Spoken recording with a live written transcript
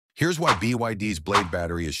Here's why BYD's Blade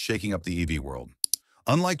battery is shaking up the EV world.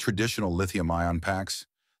 Unlike traditional lithium-ion packs,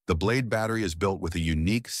 the Blade battery is built with a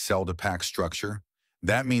unique cell-to-pack structure.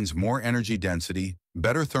 That means more energy density,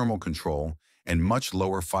 better thermal control, and much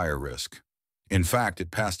lower fire risk. In fact,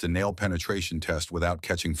 it passed a nail penetration test without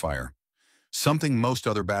catching fire. Something most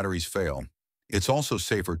other batteries fail. It's also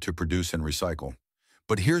safer to produce and recycle.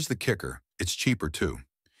 But here's the kicker, it's cheaper too.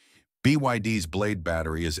 BYD's Blade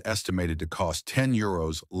battery is estimated to cost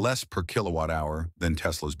 €10 less per kilowatt hour than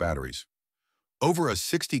Tesla's batteries. Over a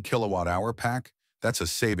 60 kilowatt hour pack, that's a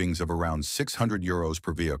savings of around €600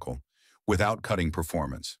 per vehicle, without cutting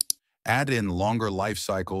performance. Add in longer life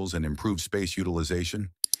cycles and improved space utilization,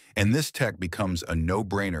 and this tech becomes a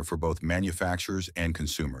no-brainer for both manufacturers and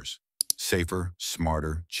consumers. Safer,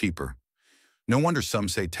 smarter, cheaper. No wonder some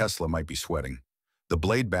say Tesla might be sweating. The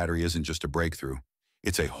Blade battery isn't just a breakthrough.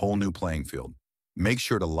 It's a whole new playing field. Make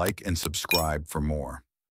sure to like and subscribe for more.